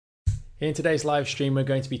In today's live stream, we're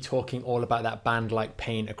going to be talking all about that band-like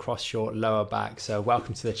pain across your lower back. So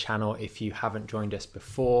welcome to the channel. If you haven't joined us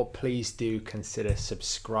before, please do consider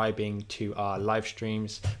subscribing to our live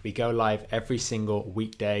streams. We go live every single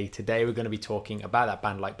weekday. Today, we're going to be talking about that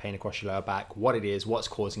band-like pain across your lower back, what it is, what's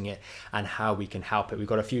causing it, and how we can help it. We've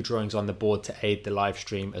got a few drawings on the board to aid the live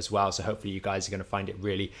stream as well. So hopefully you guys are going to find it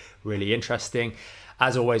really, really interesting.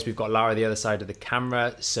 As always, we've got Lara the other side of the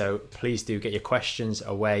camera, so please do get your questions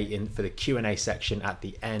away for the Q&A section at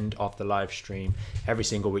the end of the live stream. Every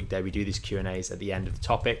single weekday we do these Q&As at the end of the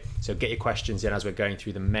topic, so get your questions in as we're going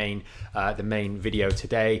through the main video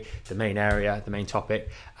today, the main area, the main topic,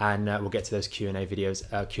 and we'll get to those Q&A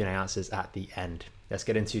videos, Q&A answers at the end. Let's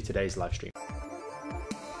get into today's live stream.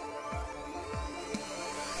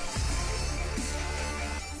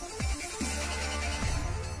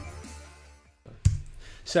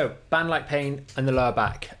 So, band-like pain and the lower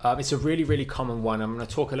back. It's a really, really common one. I'm going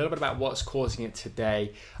to talk a little bit about what's causing it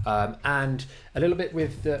today, and a little bit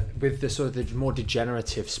with the sort of the more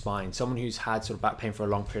degenerative spine. Someone who's had sort of back pain for a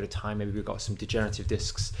long period of time. Maybe we've got some degenerative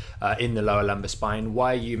discs in the lower lumbar spine.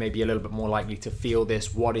 Why are you maybe a little bit more likely to feel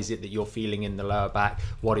this? What is it that you're feeling in the lower back?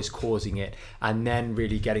 What is causing it? And then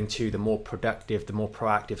really getting to the more productive, the more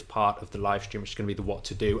proactive part of the live stream, which is going to be the what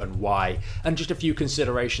to do and why, and just a few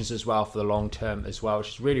considerations as well for the long term as well, which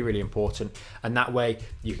is really, really important. And that way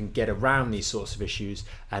you can get around these sorts of issues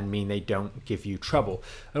and mean they don't give you trouble.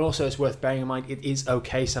 And also it's worth bearing in mind, it is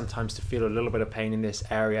okay sometimes to feel a little bit of pain in this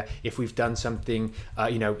area. If we've done something,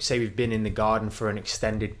 say we've been in the garden for an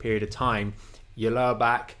extended period of time, your lower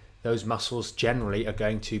back, those muscles generally are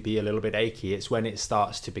going to be a little bit achy. It's when it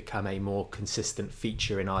starts to become a more consistent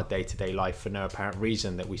feature in our day-to-day life for no apparent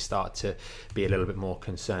reason that we start to be a little bit more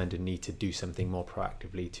concerned and need to do something more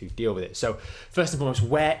proactively to deal with it. So first and foremost,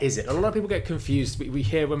 where is it? A lot of people get confused. We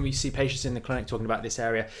hear when we see patients in the clinic talking about this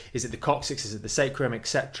area, is it the coccyx, is it the sacrum,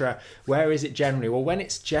 etc.? Where is it generally? Well, when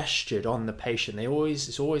it's gestured on the patient,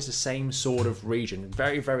 it's always the same sort of region.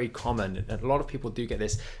 Very, very common. And a lot of people do get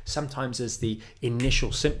this sometimes as the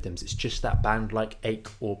initial symptom. It's just that band-like ache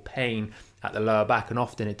or pain at the lower back, and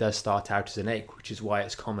often it does start out as an ache, which is why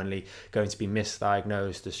it's commonly going to be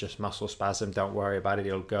misdiagnosed as just muscle spasm. Don't worry about it,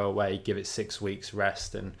 it'll go away, give it 6 weeks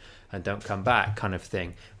rest and don't come back kind of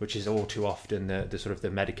thing, which is all too often the sort of the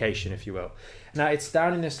medication, if you will. Now it's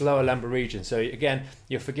down in this lower lumbar region, so again,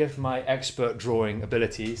 you'll forgive my expert drawing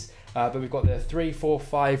abilities, but we've got the 3, 4,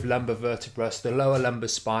 5 lumbar vertebrae, so the lower lumbar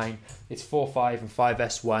spine. It's 4, 5 and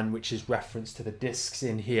 5S1, which is reference to the discs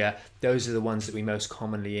in here. Those are the ones that we most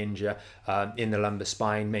commonly injure in the lumbar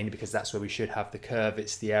spine, mainly because that's where we should have the curve.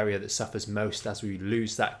 It's the area that suffers most as we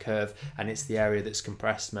lose that curve, and it's the area that's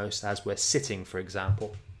compressed most as we're sitting, for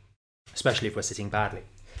example, especially if we're sitting badly.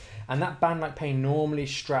 And that band-like pain normally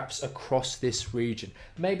straps across this region,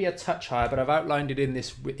 maybe a touch higher, but I've outlined it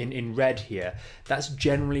in red here. That's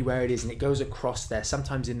generally where it is, and it goes across there,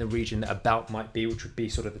 sometimes in the region that a belt might be, which would be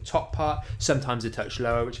sort of the top part, sometimes a touch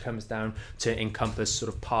lower, which comes down to encompass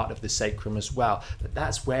sort of part of the sacrum as well. But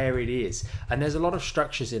that's where it is. And there's a lot of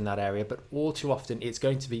structures in that area, but all too often it's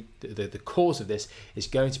going to be, the cause of this is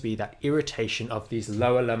going to be that irritation of these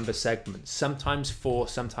lower lumbar segments, sometimes 4,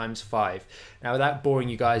 sometimes 5. Now, without boring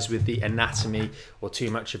you guys with the anatomy or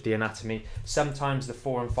too much of the anatomy, sometimes the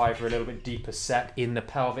 4 and 5 are a little bit deeper set in the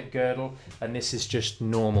pelvic girdle, and this is just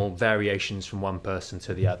normal variations from one person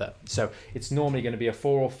to the other. So it's normally going to be a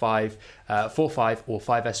 4 or 5, 4, 5 or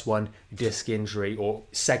 5S1 disc injury or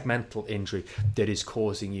segmental injury that is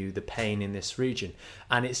causing you the pain in this region.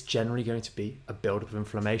 And it's generally going to be a buildup of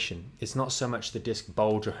inflammation. It's not so much the disc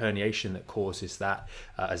bulge or herniation that causes that,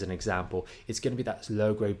 as an example. It's going to be that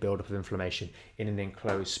low-grade buildup of inflammation in an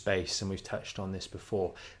enclosed space, and we've touched on this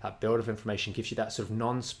before. That buildup of inflammation gives you that sort of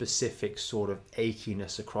non-specific sort of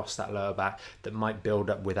achiness across that lower back that might build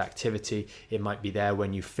up with activity. It might be there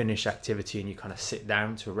when you finish activity and you kind of sit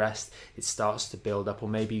down to rest. It starts to build up, or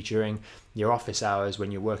maybe during your office hours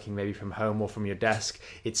when you're working maybe from home or from your desk,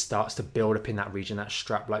 it starts to build up in that region, that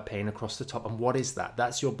strap-like pain across the top. And what is that?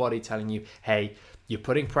 That's your body telling you, hey, you're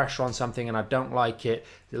putting pressure on something and I don't like it.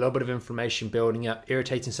 A little bit of inflammation building up,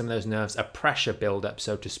 irritating some of those nerves, a pressure build-up,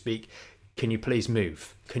 so to speak. Can you please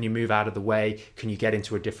move? Can you move out of the way? Can you get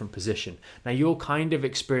into a different position? Now, you'll kind of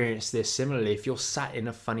experience this similarly if you're sat in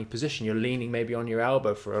a funny position. You're leaning maybe on your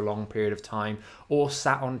elbow for a long period of time, or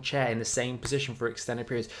sat on a chair in the same position for extended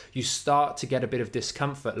periods. You start to get a bit of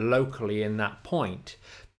discomfort locally in that point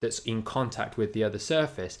that's in contact with the other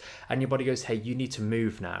surface, and your body goes, hey, you need to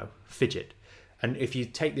move now, fidget. And if you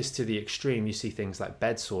take this to the extreme, you see things like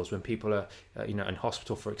bed sores when people are, in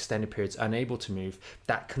hospital for extended periods, unable to move.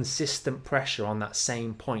 That consistent pressure on that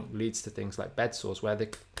same point leads to things like bed sores, where the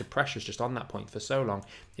pressure is just on that point for so long,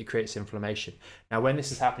 it creates inflammation. Now, when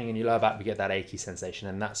this is happening in your lower back, we get that achy sensation,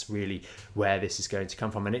 and that's really where this is going to come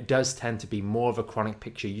from. And it does tend to be more of a chronic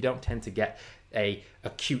picture. You don't tend to get a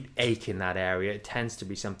acute ache in that area. It tends to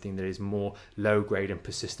be something that is more low grade and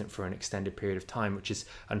persistent for an extended period of time, which is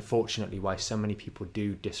unfortunately why so many people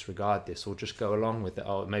do disregard this or just go along with it.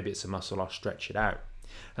 Oh, maybe it's a muscle, I'll stretch it out.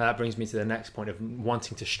 And that brings me to the next point of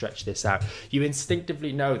wanting to stretch this out. You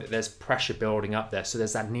instinctively know that there's pressure building up there, so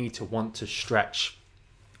there's that need to want to stretch.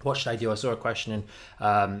 What should I do? I saw a question in,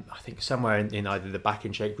 I think somewhere in either the Back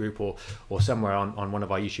in Shape group or somewhere on one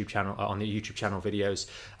of our YouTube channel, on the YouTube channel videos,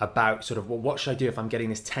 about sort of, well, what should I do if I'm getting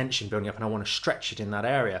this tension building up and I want to stretch it in that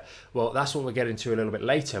area? Well, that's what we'll get into a little bit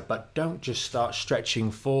later, but don't just start stretching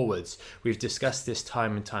forwards. We've discussed this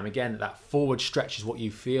time and time again, that forward stretch is what you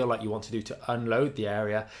feel like you want to do to unload the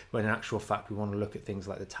area, when in actual fact we want to look at things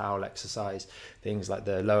like the towel exercise, things like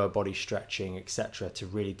the lower body stretching, etc., to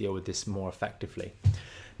really deal with this more effectively.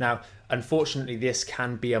 Now, unfortunately, this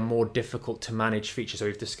can be a more difficult to manage feature. So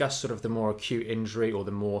we've discussed sort of the more acute injury, or the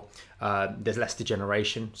more, there's less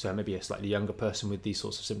degeneration. So maybe a slightly younger person with these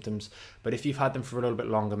sorts of symptoms. But if you've had them for a little bit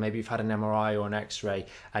longer, maybe you've had an MRI or an X-ray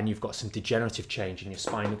and you've got some degenerative change and your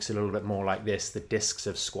spine looks a little bit more like this, the discs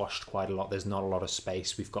have squashed quite a lot, there's not a lot of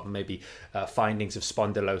space. We've got maybe findings of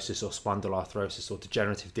spondylosis or spondyloarthrosis or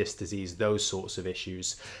degenerative disc disease, those sorts of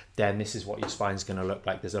issues. Then this is what your spine's going to look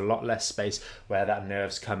like. There's a lot less space where that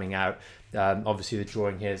nerve's coming out. Obviously the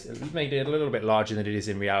drawing here has made it a little bit larger than it is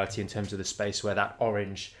in reality in terms of the space where that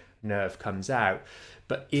orange nerve comes out.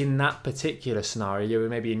 But in that particular scenario,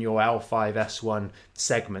 maybe in your L5-S1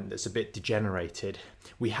 segment that's a bit degenerated,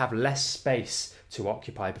 we have less space to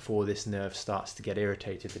occupy before this nerve starts to get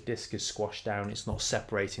irritated. The disc is squashed down, it's not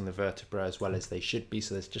separating the vertebra as well as they should be,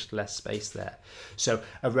 so there's just less space there. So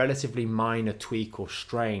a relatively minor tweak or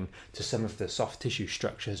strain to some of the soft tissue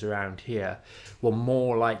structures around here will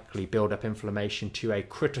more likely build up inflammation to a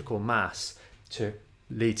critical mass to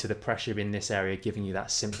lead to the pressure in this area giving you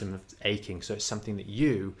that symptom of aching. So it's something that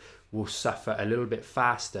you will suffer a little bit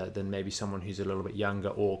faster than maybe someone who's a little bit younger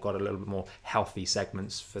or got a little bit more healthy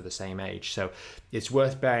segments for the same age. So it's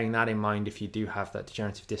worth bearing that in mind if you do have that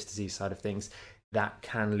degenerative disc disease side of things. That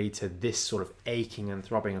can lead to this sort of aching and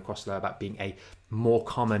throbbing across the lower back being a more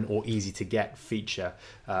common or easy to get feature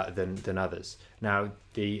than others. Now,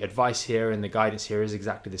 the advice here and the guidance here is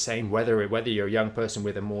exactly the same, whether you're a young person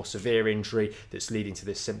with a more severe injury that's leading to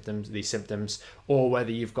these symptoms, or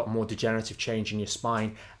whether you've got more degenerative change in your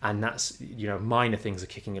spine and that's, minor things are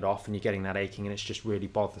kicking it off and you're getting that aching and it's just really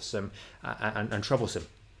bothersome and troublesome.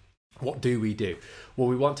 What do we do? Well,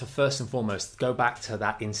 we want to first and foremost go back to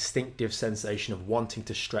that instinctive sensation of wanting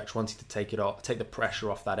to stretch, wanting to take the pressure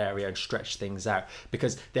off that area and stretch things out,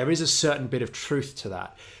 because there is a certain bit of truth to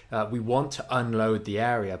that. We want to unload the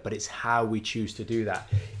area, but it's how we choose to do that.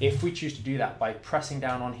 If we choose to do that by pressing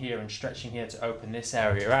down on here and stretching here to open this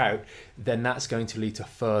area out, then that's going to lead to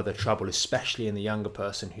further trouble, especially in the younger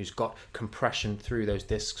person who's got compression through those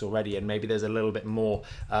discs already, and maybe there's a little bit more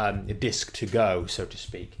disc to go, so to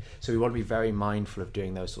speak. So we want to be very mindful of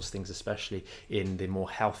doing those sorts of things, especially in the more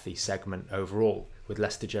healthy segment overall with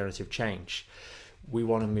less degenerative change. We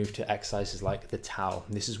want to move to exercises like the towel.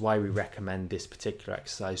 And this is why we recommend this particular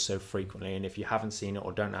exercise so frequently. And if you haven't seen it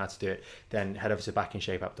or don't know how to do it, then head over to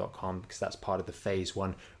backinshapeapp.com, because that's part of the phase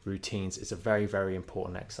 1 routines. It's a very, very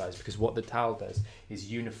important exercise, because what the towel does is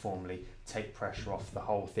uniformly take pressure off the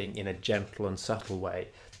whole thing in a gentle and subtle way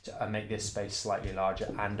to make this space slightly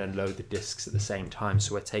larger and unload the discs at the same time.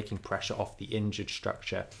 So we're taking pressure off the injured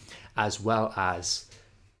structure as well as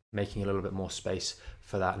making a little bit more space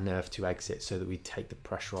for that nerve to exit, so that we take the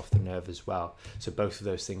pressure off the nerve as well. So both of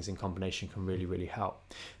those things in combination can really, really help.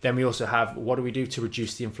 Then we also have, what do we do to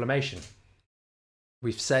reduce the inflammation?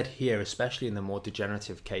 We've said here, especially in the more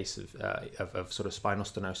degenerative case of sort of spinal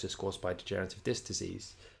stenosis caused by degenerative disc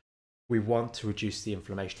disease, we want to reduce the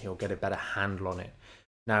inflammation here or get a better handle on it.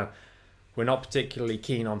 Now, we're not particularly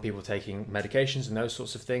keen on people taking medications and those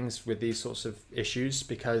sorts of things with these sorts of issues,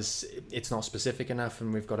 because it's not specific enough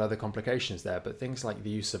and we've got other complications there. But things like the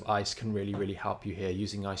use of ice can really, really help you here.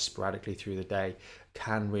 Using ice sporadically through the day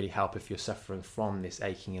can really help if you're suffering from this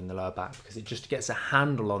aching in the lower back, because it just gets a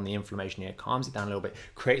handle on the inflammation here, calms it down a little bit,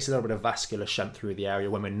 creates a little bit of vascular shunt through the area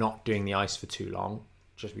when we're not doing the ice for too long.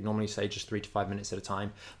 We normally say just 3 to 5 minutes at a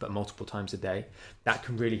time, but multiple times a day. That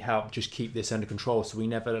can really help just keep this under control, so we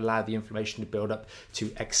never allow the inflammation to build up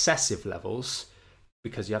to excessive levels,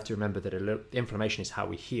 because you have to remember that inflammation is how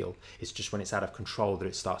we heal. It's just when it's out of control that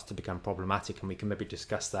it starts to become problematic, and we can maybe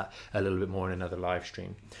discuss that a little bit more in another live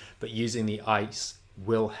stream. But using the ice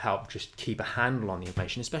will help just keep a handle on the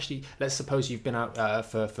inflammation. Especially, let's suppose you've been out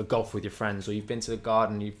for golf with your friends, or you've been to the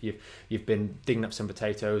garden, you've been digging up some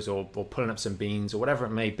potatoes or pulling up some beans or whatever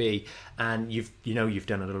it may be, and you've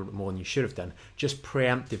done a little bit more than you should have done. Just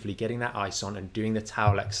preemptively getting that ice on and doing the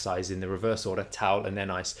towel exercise in the reverse order, towel and then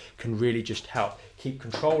ice, can really just help keep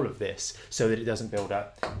control of this so that it doesn't build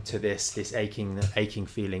up to this aching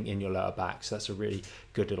feeling in your lower back. So that's a really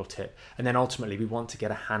good little tip. And then ultimately, we want to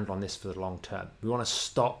get a handle on this for the long term. We want to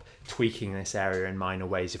stop tweaking this area in minor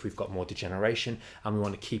ways if we've got more degeneration, and we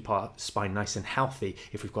want to keep our spine nice and healthy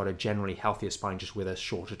if we've got a generally healthier spine just with a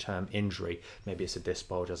shorter term injury. Maybe it's a disc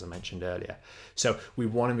bulge, as I mentioned earlier. So we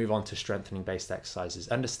want to move on to strengthening based exercises,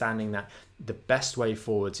 understanding that the best way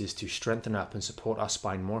forwards is to strengthen up and support our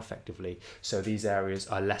spine more effectively, so these areas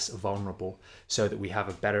are less vulnerable, so that we have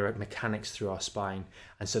a better mechanics through our spine,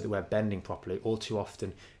 and so that we're bending properly. All too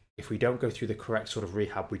often, if we don't go through the correct sort of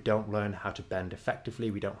rehab, we don't learn how to bend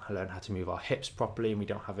effectively, we don't learn how to move our hips properly, and we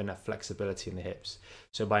don't have enough flexibility in the hips.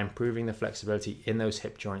 So by improving the flexibility in those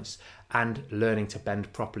hip joints and learning to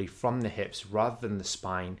bend properly from the hips rather than the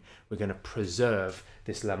spine, we're going to preserve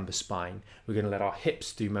this lumbar spine. We're going to let our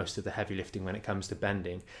hips do most of the heavy lifting when it comes to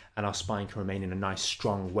bending, and our spine can remain in a nice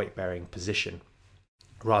strong weight-bearing position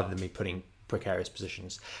rather than me putting precarious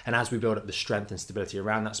positions. And as we build up the strength and stability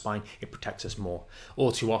around that spine, it protects us more.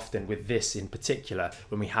 All too often with this in particular,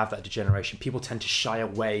 when we have that degeneration, people tend to shy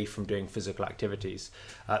away from doing physical activities.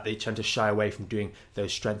 They tend to shy away from doing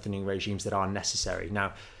those strengthening regimes that are necessary.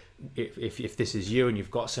 Now, if this is you and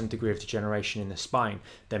you've got some degree of degeneration in the spine,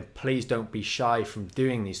 then please don't be shy from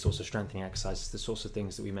doing these sorts of strengthening exercises, the sorts of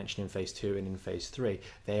things that we mentioned in phase 2 and in phase 3.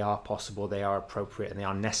 They are possible, they are appropriate, and they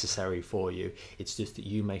are necessary for you. It's just that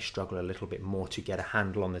you may struggle a little bit more to get a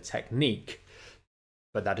handle on the technique,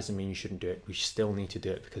 but that doesn't mean you shouldn't do it. We still need to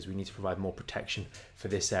do it because we need to provide more protection for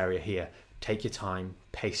this area here. Take your time,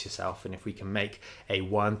 pace yourself, and if we can make a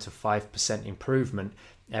 1 to 5% improvement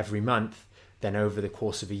every month, then over the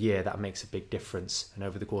course of a year, that makes a big difference. And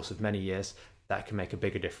over the course of many years, that can make a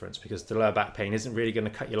bigger difference, because the lower back pain isn't really going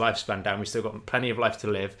to cut your lifespan down. We've still got plenty of life to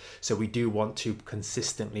live. So we do want to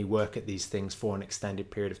consistently work at these things for an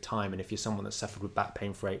extended period of time. And if you're someone that suffered with back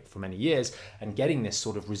pain for many years and getting this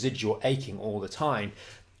sort of residual aching all the time,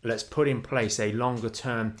 let's put in place a longer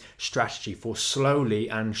term strategy for slowly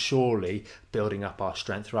and surely building up our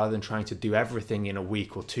strength, rather than trying to do everything in a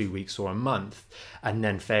week or 2 weeks or a month and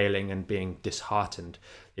then failing and being disheartened.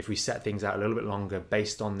 If we set things out a little bit longer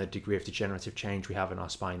based on the degree of degenerative change we have in our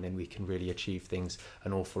spine, then we can really achieve things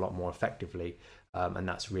an awful lot more effectively. And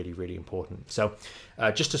that's really, really important. So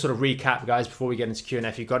just to sort of recap, guys, before we get into Q&A,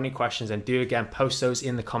 if you've got any questions, then do again post those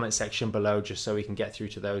in the comment section below, just so we can get through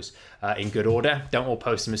to those in good order. Don't all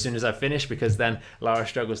post them as soon as I finish, because then Lara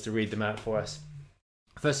struggles to read them out for us.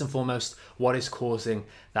 First and foremost, what is causing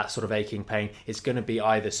that sort of aching pain? It's going to be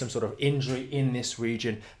either some sort of injury in this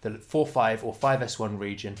region, the 4-5 or 5S1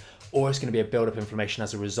 region, or it's going to be a build-up inflammation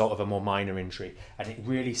as a result of a more minor injury. And it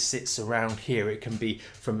really sits around here. It can be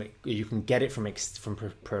you can get it from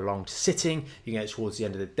prolonged sitting, you can get it towards the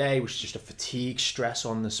end of the day, which is just a fatigue stress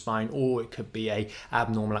on the spine, or it could be a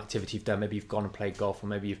abnormal activity you've done. Maybe you've gone and played golf, or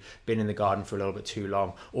maybe you've been in the garden for a little bit too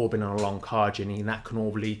long, or been on a long car journey, and that can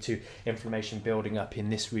all lead to inflammation building up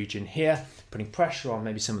in this region here, putting pressure on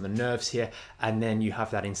maybe some of the nerves here, and then you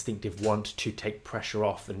have that instinctive want to take pressure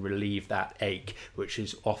off and relieve that ache, which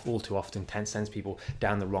is all too often sends people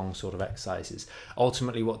down the wrong sort of exercises.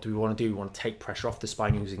 Ultimately, what do we want to do? We want to take pressure off the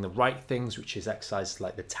spine using the right things, which is exercises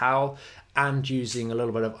like the towel, and using a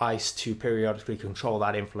little bit of ice to periodically control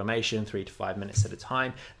that inflammation 3 to 5 minutes at a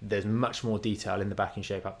time. There's much more detail in the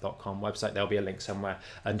backinshapeapp.com website. There'll be a link somewhere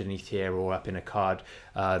underneath here or up in a card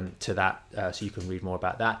to that, so you can read more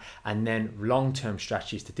about that. And then long-term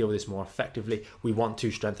strategies to deal with this more effectively. We want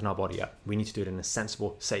to strengthen our body up. We need to do it in a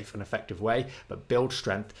sensible, safe and effective way, but build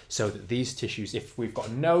strength so that these tissues, if we've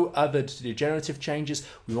got no other degenerative changes,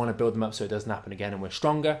 we want to build them up so it doesn't happen again and we're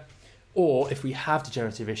stronger. Or if we have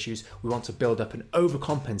degenerative issues, we want to build up and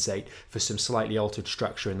overcompensate for some slightly altered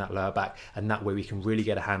structure in that lower back, and that way we can really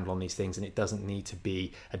get a handle on these things, and it doesn't need to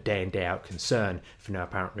be a day in, day out concern for no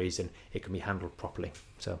apparent reason. It can be handled properly.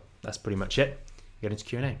 So that's pretty much it. Get into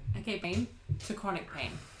Q&A. Okay, pain to chronic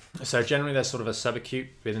pain. So generally there's sort of a subacute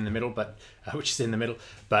within the middle, but which is in the middle.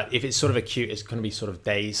 But if it's sort of acute, it's going to be sort of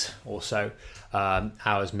days or so,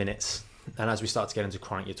 hours, minutes. And as we start to get into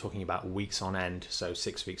chronic, you're talking about weeks on end, so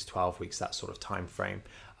 6 weeks, 12 weeks, that sort of time frame.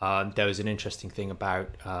 There was an interesting thing about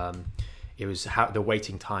it was how the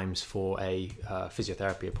waiting times for a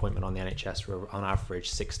physiotherapy appointment on the NHS were on average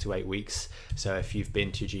 6 to 8 weeks. So if you've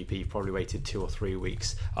been to your GP, you've probably waited 2 or 3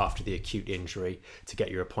 weeks after the acute injury to get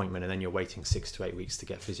your appointment, and then you're waiting 6 to 8 weeks to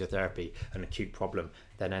get physiotherapy. An acute problem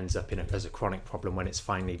then ends up as a chronic problem when it's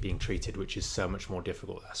finally being treated, which is so much more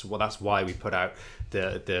difficult. That's why we put out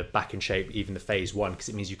the Back in Shape, even the phase 1, because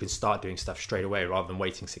it means you can start doing stuff straight away rather than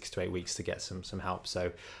waiting 6 to 8 weeks to get some help.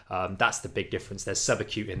 So that's the big difference. There's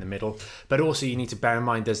subacute in the middle, but also you need to bear in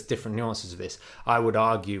mind there's different nuances of this. I would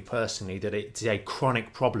argue personally that it's a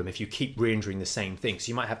chronic problem if you keep re-injuring the same thing. So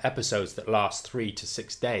you might have episodes that last 3 to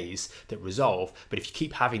 6 days that resolve, but if you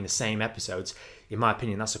keep having the same episodes, in my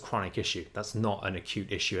opinion, that's a chronic issue. That's not an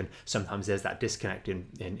acute issue. And sometimes there's that disconnect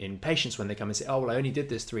in patients when they come and say, oh, well, I only did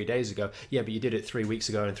this 3 days ago. Yeah, but you did it 3 weeks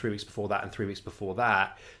ago and 3 weeks before that and 3 weeks before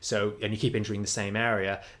that. So, and you keep injuring the same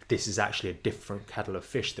area. This is actually a different kettle of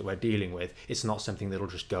fish that we're dealing with. It's not something that'll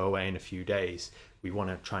just go away in a few days. We want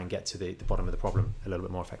to try and get to the bottom of the problem a little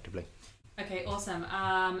bit more effectively. Okay, awesome.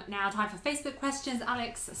 Now time for Facebook questions.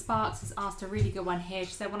 Alex Sparks has asked a really good one here.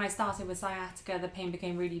 She said, when I started with sciatica, the pain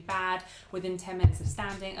became really bad within 10 minutes of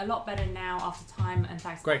standing. A lot better now after time and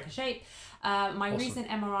thanks to Back in Shape. My recent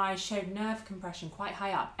MRI showed nerve compression quite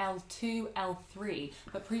high up, L2, L3,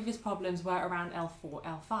 but previous problems were around L4,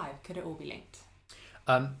 L5. Could it all be linked?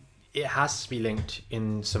 It has to be linked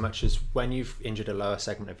in so much as when you've injured a lower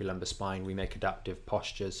segment of your lumbar spine, we make adaptive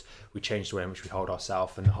postures, we change the way in which we hold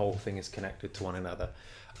ourselves, and the whole thing is connected to one another.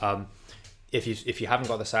 If you haven't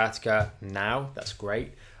got the sciatica now, that's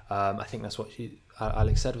great. I think that's what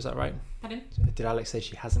Alex said, was that right? Pardon? Did Alex say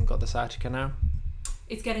she hasn't got the sciatica now?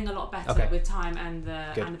 It's getting a lot better with time and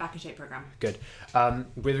the Back in Shape program. Good.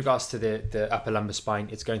 With regards to the upper lumbar spine,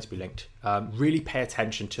 it's going to be linked. Really pay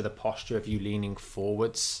attention to the posture of you leaning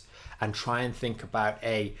forwards, and try and think about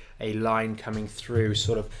a line coming through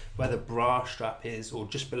sort of where the bra strap is, or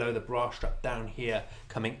just below the bra strap down here,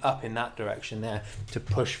 coming up in that direction there to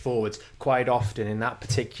push forwards. Quite often in that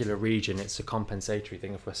particular region, it's a compensatory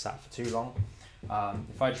thing if we're sat for too long.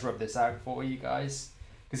 If I just rub this out for you guys,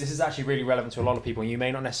 because this is actually really relevant to a lot of people. You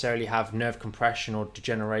may not necessarily have nerve compression or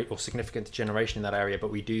significant degeneration in that area, but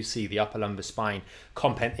we do see the upper lumbar spine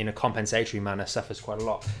in a compensatory manner suffers quite a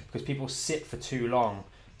lot because people sit for too long.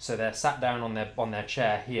 So they're sat down on their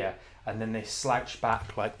chair here, and then they slouch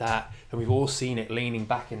back like that, and we've all seen it leaning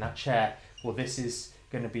back in that chair. Well, this is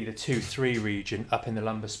going to be the 2-3 region up in the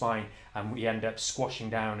lumbar spine, and we end up squashing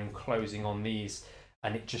down and closing on these,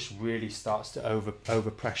 and it just really starts to over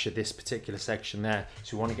pressure this particular section there.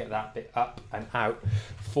 So we want to get that bit up and out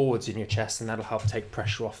forwards in your chest, and that'll help take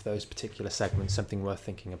pressure off those particular segments. Something worth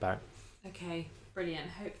thinking about. Okay. Brilliant.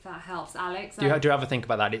 Hope that helps, Alex. Do have a think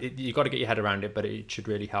about that. You've got to get your head around it, but it should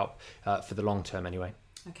really help for the long term anyway.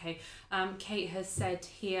 Okay. Kate has said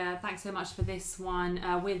here, thanks so much for this one.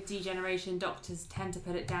 With degeneration, doctors tend to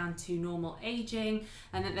put it down to normal aging,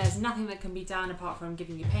 and that there's nothing that can be done apart from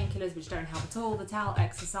giving you painkillers, which don't help at all. The towel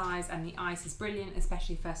exercise and the ice is brilliant,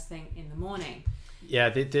 especially first thing in the morning. Yeah,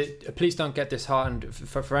 please don't get disheartened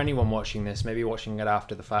for anyone watching this, maybe watching it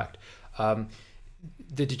after the fact.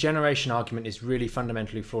 The degeneration argument is really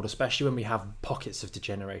fundamentally flawed, especially when we have pockets of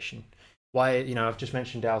degeneration. Why, I've just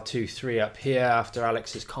mentioned L2-3 up here after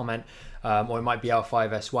Alex's comment, or it might be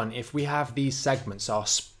L5-S1. If we have these segments are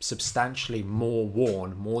substantially more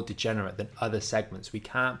worn, more degenerate than other segments, we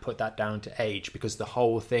can't put that down to age because the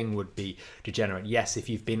whole thing would be degenerate. Yes, if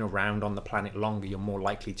you've been around on the planet longer, you're more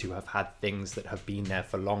likely to have had things that have been there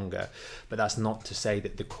for longer. But that's not to say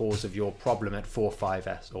that the cause of your problem at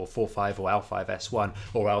 4-5S or 4-5 or L5-S1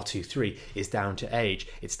 or L2-3 is down to age.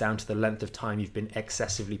 It's down to the length of time you've been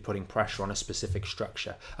excessively putting pressure on a specific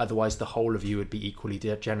structure. Otherwise, the whole of you would be equally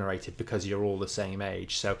degenerated because you're all the same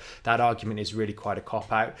age. So that argument is really quite a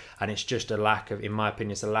cop-out, and it's just a lack of, in my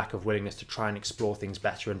opinion, it's a lack of willingness to try and explore things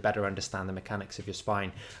better and better understand the mechanics of your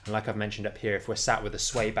spine. And like I've mentioned up here, if we're sat with a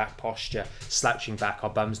sway back posture, slouching back, our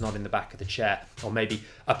bum's not in the back of the chair, or maybe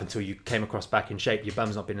up until you came across Back in Shape, your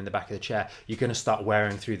bum's not been in the back of the chair, you're going to start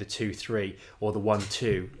wearing through the 2-3 or the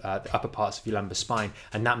 1-2, the upper parts of your lumbar spine,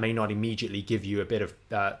 and that may not immediately give you a bit of,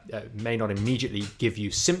 may not immediately give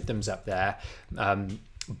you symptoms up there,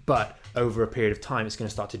 but over a period of time it's going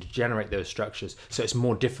to start to degenerate those structures, so it's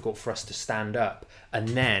more difficult for us to stand up. And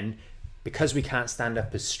then because we can't stand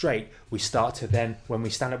up as straight, we start to then, when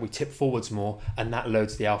we stand up, we tip forwards more, and that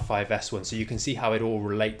loads the L5-S1. So you can see how it all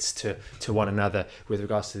relates to one another with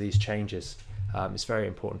regards to these changes. It's very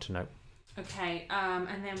important to note. Okay,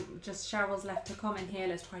 and then just Cheryl's left a comment here.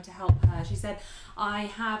 Let's try to help her. She said, I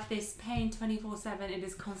have this pain 24/7. It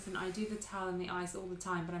is constant. I do the towel and the ice all the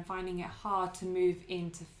time, but I'm finding it hard to move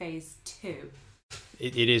into phase 2.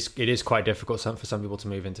 it is quite difficult for some people to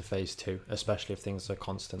move into phase 2, especially if things are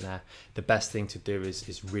constant there. The best thing to do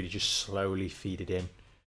is really just slowly feed it in.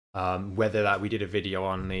 Whether that we did a video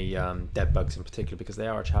on the dead bugs in particular, because they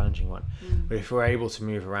are a challenging one. But if we're able to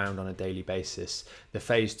move around on a daily basis, the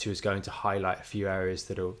phase 2 is going to highlight a few areas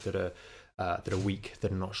that are weak,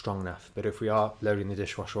 that are not strong enough. But if we are loading the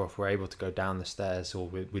dishwasher, or if we're able to go down the stairs, or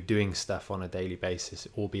we're doing stuff on a daily basis,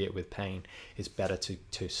 albeit with pain, it's better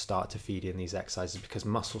to start to feed in these exercises, because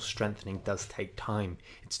muscle strengthening does take time.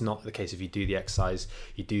 It's not the case if you do the exercise,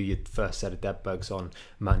 you do your first set of dead bugs on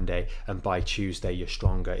Monday, and by Tuesday you're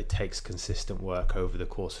stronger. It takes consistent work over the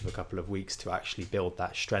course of a couple of weeks to actually build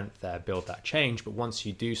that strength there, build that change. But once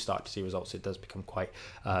you do start to see results, it does become quite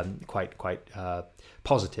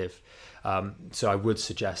positive. So I would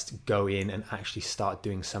suggest go in and actually start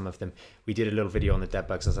doing some of them. We did a little video on the dead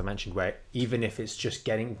bugs, as I mentioned, where even if it's just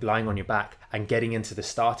lying on your back and getting into the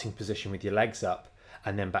starting position with your legs up,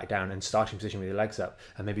 and then back down and starting position with your legs up,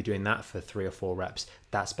 and maybe doing that for 3 or 4 reps,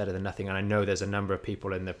 that's better than nothing. And I know there's a number of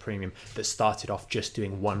people in the premium that started off just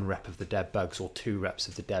doing 1 rep of the dead bugs, or 2 reps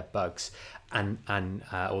of the dead bugs, and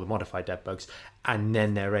or the modified dead bugs, and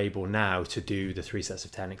then they're able now to do the 3 sets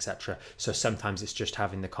of 10, etc. So sometimes it's just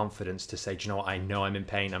having the confidence to say, do you know what, I know I'm in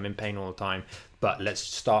pain all the time, but let's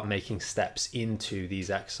start making steps into these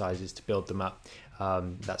exercises to build them up.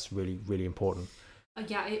 That's really, really important.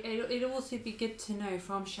 Yeah, it'd also be good to know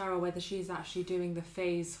from Cheryl whether she's actually doing the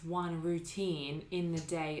phase 1 routine in the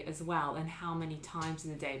day as well, and how many times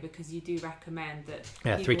in the day, because you do recommend that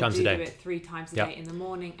people 3 times do a day. it 3 times a day, in the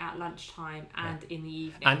morning, at lunchtime, and in the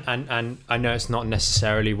evening. And I know it's not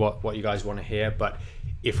necessarily what you guys want to hear, but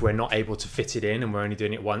if we're not able to fit it in and we're only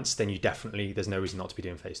doing it once, then there's no reason not to be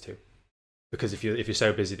doing phase 2. Because if you're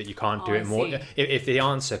so busy that you can't do it more, if the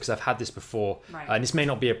answer, because I've had this before, and this may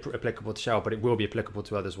not be applicable to Cheryl, but it will be applicable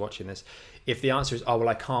to others watching this. If the answer is,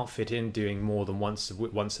 I can't fit in doing more than once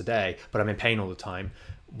a day, but I'm in pain all the time,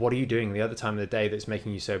 what are you doing the other time of the day that's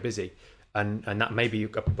making you so busy? And that may be,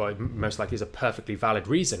 most likely, is a perfectly valid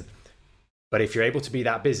reason. But if you're able to be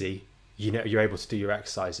that busy, you're able to do your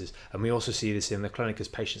exercises. And we also see this in the clinic. As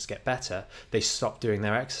patients get better, they stop doing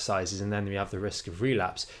their exercises, and then we have the risk of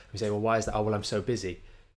relapse. We say, well, why is that? I'm so busy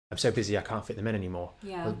I can't fit them in anymore.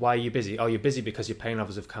 Well, why are you busy? You're busy because your pain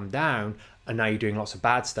levels have come down, and now you're doing lots of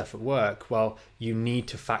bad stuff at work. Well, you need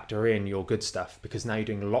to factor in your good stuff, because now you're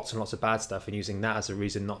doing lots and lots of bad stuff and using that as a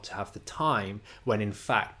reason not to have the time, when in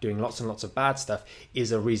fact doing lots and lots of bad stuff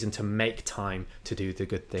is a reason to make time to do the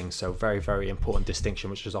good things. So very, very important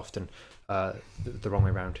distinction, which is often the wrong way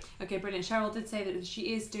around. Okay, brilliant. Cheryl did say that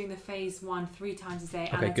she is doing the phase 1 3 times a day,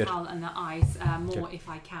 and the towel and the ice more if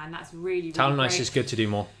I can. That's really towel and great. Ice is good to do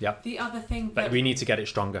more. Yeah. The other thing, but we need to get it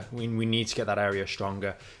stronger. We need to get that area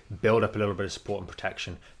stronger, build up a little bit of support and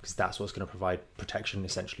protection, because that's what's going to provide protection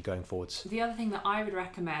essentially going forwards. The other thing that I would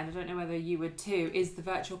recommend, I don't know whether you would too, is the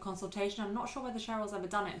virtual consultation. I'm not sure whether Cheryl's ever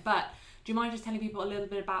done it, but do you mind just telling people a little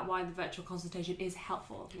bit about why the virtual consultation is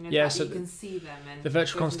helpful? So you can see them. And the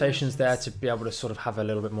virtual consultation is there to be able to sort of have a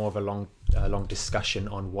little bit more of a long discussion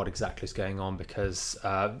on what exactly is going on, because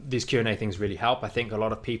these Q&A things really help. I think a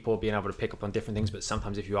lot of people being able to pick up on different things, but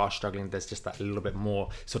sometimes if you are struggling, there's just that little bit more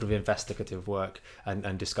sort of investigative work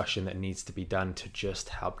and discussion that needs to be done to just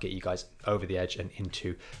help get you guys over the edge and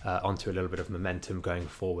onto a little bit of momentum going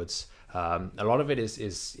forwards. A lot of it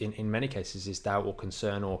is in many cases is doubt or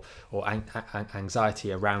concern or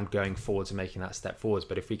anxiety around going forwards and making that step forwards.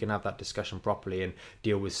 But if we can have that discussion properly and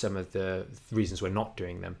deal with some of the reasons we're not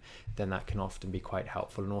doing them, then that can often be quite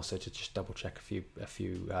helpful. And also to just double check a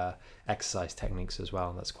few exercise techniques as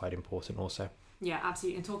well. That's quite important also. Yeah,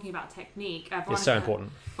 absolutely. And talking about technique, it's so important.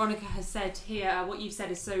 Veronica has said here, what you've said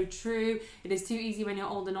is so true. It is too easy when you're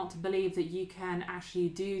older not to believe that you can actually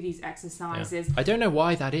do these exercises. Yeah. I don't know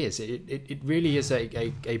why that is. It really is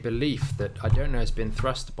a belief that I don't know has been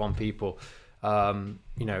thrust upon people.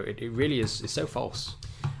 It really is so false.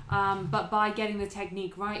 But by getting the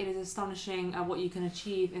technique right, it is astonishing what you can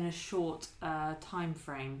achieve in a short time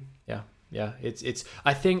frame. Yeah, it's.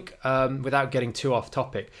 I think without getting too off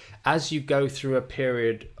topic, as you go through a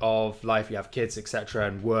period of life, you have kids, etc.,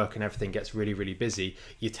 and work and everything gets really, really busy,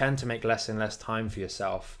 you tend to make less and less time for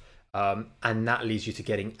yourself. And that leads you to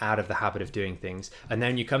getting out of the habit of doing things. And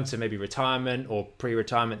then you come to maybe retirement or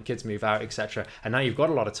pre-retirement, kids move out, etc. And now you've got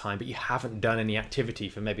a lot of time, but you haven't done any activity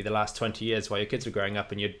for maybe the last 20 years while your kids are growing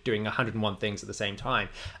up, and you're doing 101 things at the same time.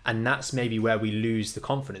 And that's maybe where we lose the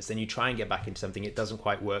confidence. Then you try and get back into something, it doesn't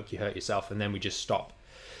quite work, you hurt yourself, and then we just stop.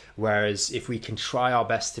 Whereas if we can try our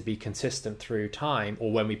best to be consistent through time,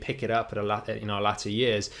 or when we pick it up in our latter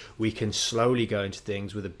years, we can slowly go into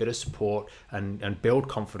things with a bit of support and build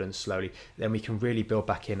confidence slowly. Then we can really build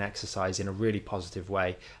back in exercise in a really positive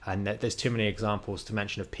way. And there's too many examples to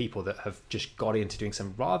mention of people that have just got into doing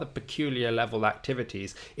some rather peculiar level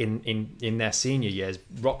activities in their senior years: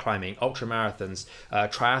 rock climbing, ultra marathons,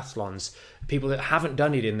 triathlons, people that haven't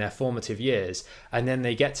done it in their formative years, and then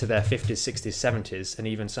they get to their 50s, 60s, 70s, and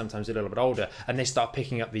even sometimes a little bit older, and they start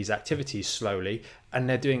picking up these activities slowly, and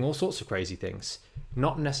they're doing all sorts of crazy things,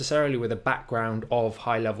 not necessarily with a background of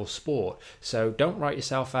high level sport. So don't write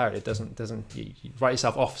yourself out. It doesn't write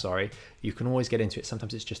yourself off, sorry. You can always get into it.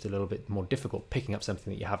 Sometimes it's just a little bit more difficult picking up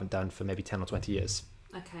something that you haven't done for maybe 10 or 20 years.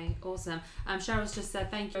 Okay, awesome. Cheryl's just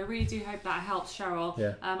said thank you. I really do hope that helps, Cheryl.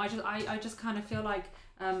 Yeah. I just kind of feel like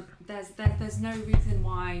there's no reason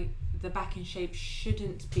why the back in shape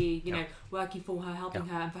shouldn't be, you know, working for her, helping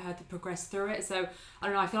her, and for her to progress through it. So I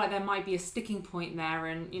don't know. I feel like there might be a sticking point there,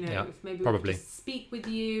 and you know, if maybe we could just speak with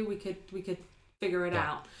you, we could figure it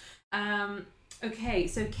out. Okay,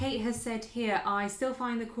 so Kate has said here, I still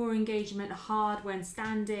find the core engagement hard when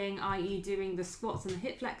standing, i.e. doing the squats and the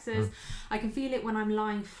hip flexors. I can feel it when I'm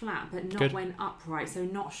lying flat, but not when upright, so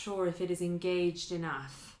not sure if it is engaged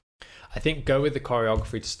enough. I think go with the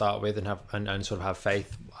choreography to start with, and sort of have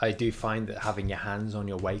faith. I do find that having your hands on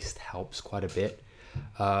your waist helps quite a bit,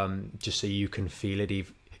 just so you can feel it.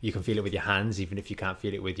 You can feel it with your hands, even if you can't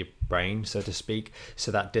feel it with your brain, so to speak. So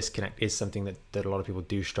that disconnect is something that a lot of people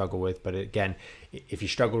do struggle with. But again, if you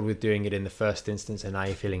struggled with doing it in the first instance and now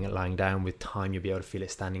you're feeling it lying down, with time you'll be able to feel it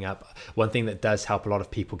standing up. One thing that does help a lot of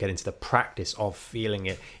people get into the practice of feeling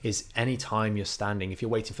it is any time you're standing, if you're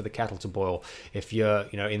waiting for the kettle to boil, if you're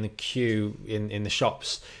in the queue in the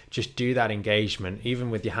shops, just do that engagement, even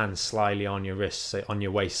with your hands slyly on your wrists, on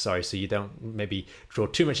your waist, so you don't maybe draw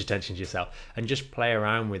too much attention to yourself, and just play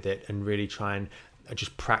around with it and really try and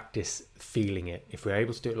just practice feeling it. If we're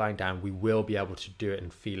able to do it lying down, we will be able to do it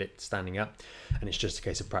and feel it standing up, and it's just a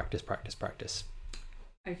case of practice.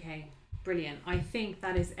 Okay, brilliant. I think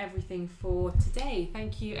that is everything for today.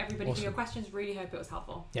 Thank you everybody for your questions. Really hope it was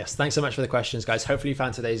helpful. Yes, thanks so much for the questions, guys. Hopefully you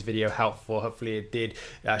found today's video helpful. Hopefully it did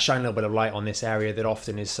shine a little bit of light on this area that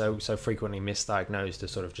often is so frequently misdiagnosed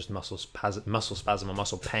as sort of just muscle spasm or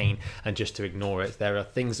muscle pain, and just to ignore it. There are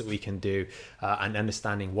things that we can do, and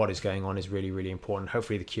understanding what is going on is really, really important.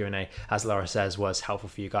 Hopefully the Q&A, as Laura says, was helpful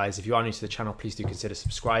for you guys. If you are new to the channel, please do consider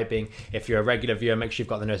subscribing. If you're a regular viewer, make sure you've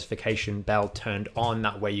got the notification bell turned on.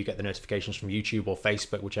 That way you get the notifications from YouTube or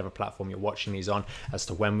Facebook, whichever platform you're watching these on, as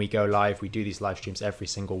to when we go live. We do these live streams every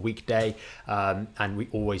single weekday, and we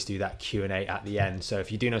always do that Q&A at the end. So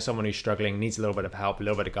if you do know someone who's struggling, needs a little bit of help, a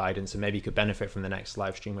little bit of guidance, and maybe could benefit from the next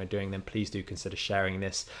live stream we're doing, then please do consider sharing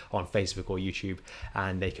this on Facebook or YouTube,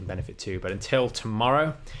 and they can benefit too. But until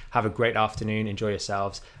tomorrow, have a great afternoon, enjoy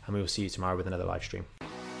yourselves, and we will see you tomorrow with another live stream.